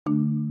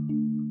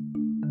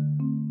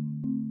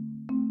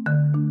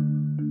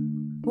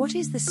What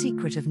is the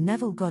secret of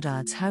Neville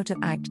Goddard's How to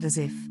Act As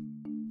If?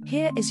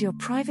 Here is your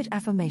private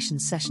affirmation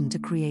session to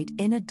create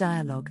inner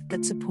dialogue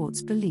that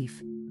supports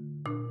belief.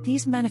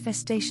 These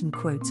manifestation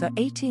quotes are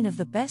 18 of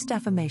the best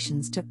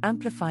affirmations to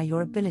amplify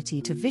your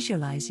ability to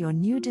visualize your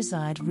new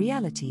desired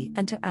reality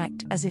and to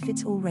act as if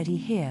it's already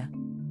here.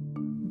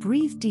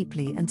 Breathe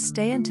deeply and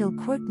stay until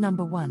quote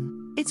number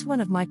 1. It's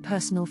one of my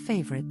personal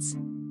favorites.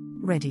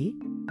 Ready?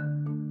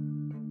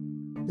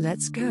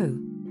 Let's go.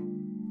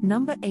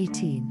 Number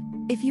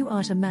 18. If you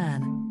art a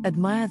man,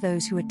 admire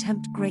those who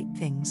attempt great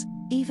things,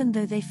 even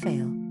though they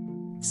fail.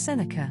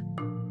 Seneca.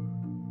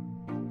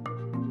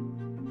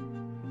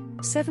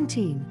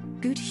 17.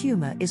 Good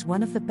humor is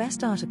one of the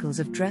best articles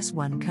of dress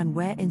one can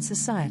wear in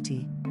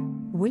society.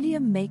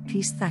 William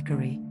Makepeace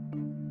Thackeray.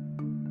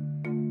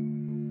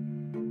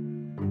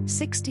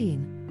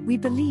 16. We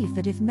believe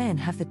that if men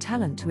have the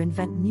talent to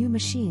invent new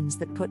machines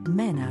that put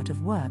men out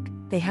of work,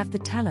 they have the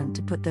talent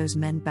to put those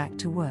men back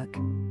to work.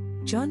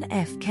 John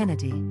F.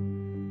 Kennedy.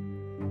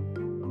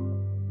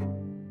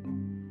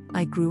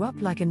 I grew up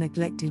like a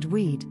neglected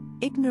weed,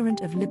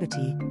 ignorant of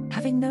liberty,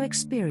 having no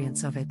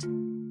experience of it.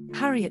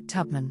 Harriet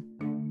Tubman.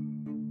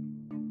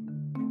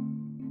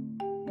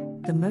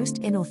 The most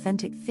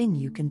inauthentic thing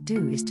you can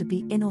do is to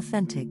be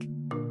inauthentic.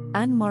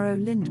 Anne Morrow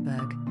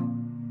Lindbergh.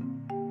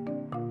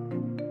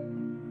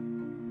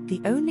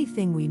 The only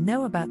thing we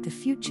know about the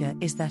future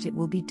is that it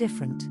will be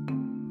different.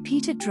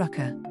 Peter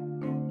Drucker.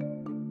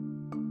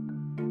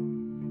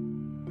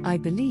 I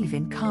believe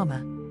in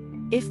karma.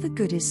 If the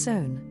good is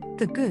sown,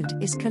 the good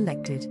is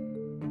collected.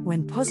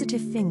 When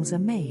positive things are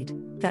made,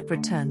 that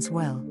returns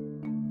well.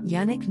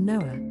 Yannick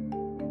Noah.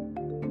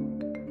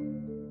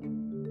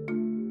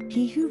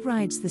 He who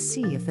rides the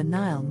sea of the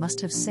Nile must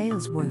have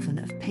sails woven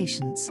of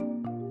patience.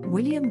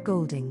 William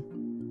Golding.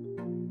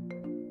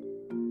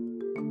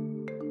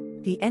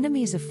 The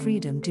enemies of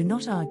freedom do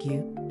not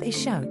argue, they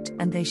shout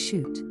and they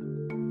shoot.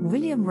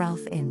 William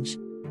Ralph Inge.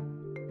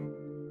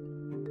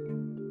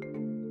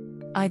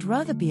 I'd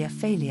rather be a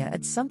failure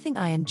at something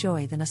I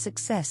enjoy than a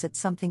success at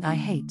something I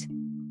hate.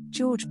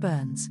 George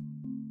Burns.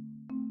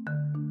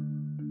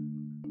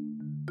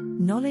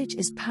 Knowledge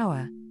is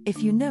power,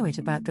 if you know it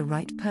about the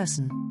right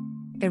person.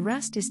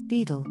 Erastus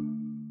Beadle.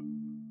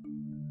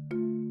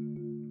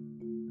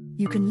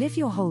 You can live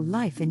your whole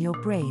life in your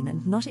brain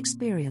and not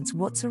experience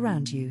what's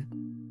around you.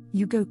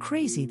 You go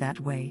crazy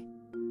that way.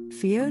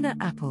 Fiona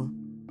Apple.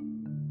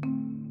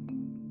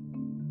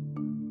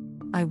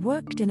 I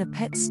worked in a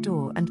pet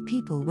store and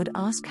people would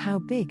ask how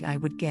big I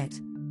would get.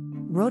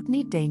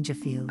 Rodney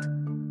Dangerfield.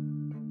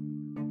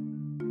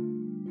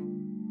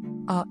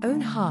 Our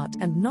own heart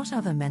and not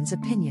other men's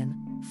opinion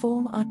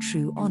form our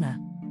true honor.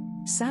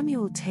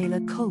 Samuel Taylor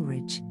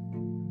Coleridge.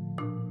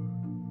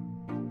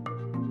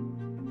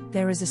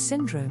 There is a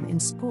syndrome in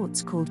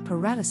sports called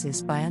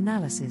paralysis by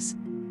analysis.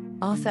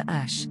 Arthur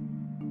Ashe.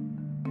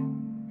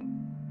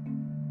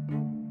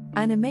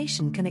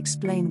 Animation can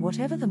explain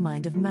whatever the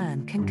mind of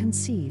man can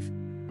conceive.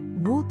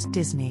 Walt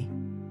Disney.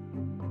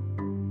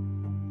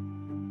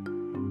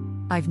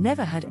 I've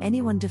never had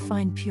anyone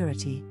define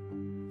purity.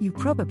 You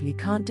probably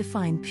can't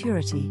define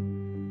purity.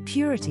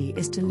 Purity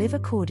is to live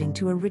according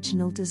to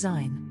original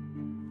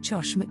design.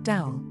 Josh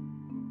McDowell.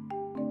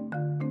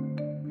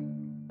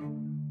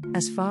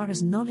 As far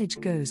as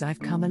knowledge goes, I've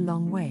come a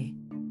long way.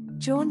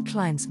 John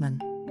Kleinsman.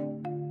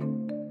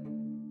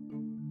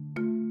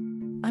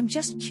 I'm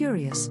just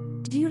curious,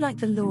 do you like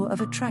the law of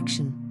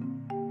attraction?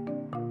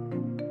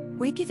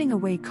 We're giving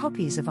away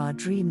copies of our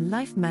Dream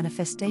Life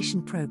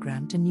Manifestation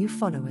program to new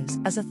followers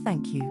as a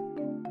thank you.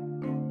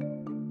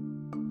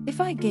 If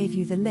I gave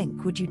you the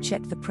link, would you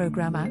check the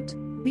program out?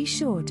 Be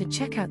sure to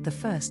check out the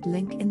first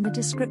link in the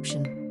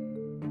description.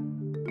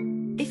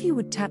 If you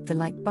would tap the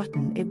like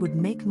button, it would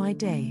make my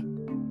day.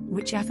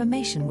 Which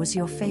affirmation was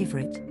your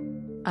favorite?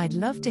 I'd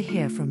love to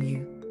hear from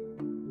you.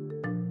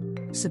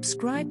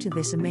 Subscribe to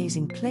this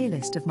amazing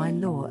playlist of my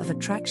Law of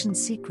Attraction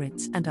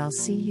secrets and I'll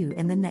see you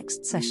in the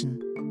next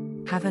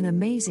session. Have an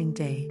amazing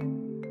day.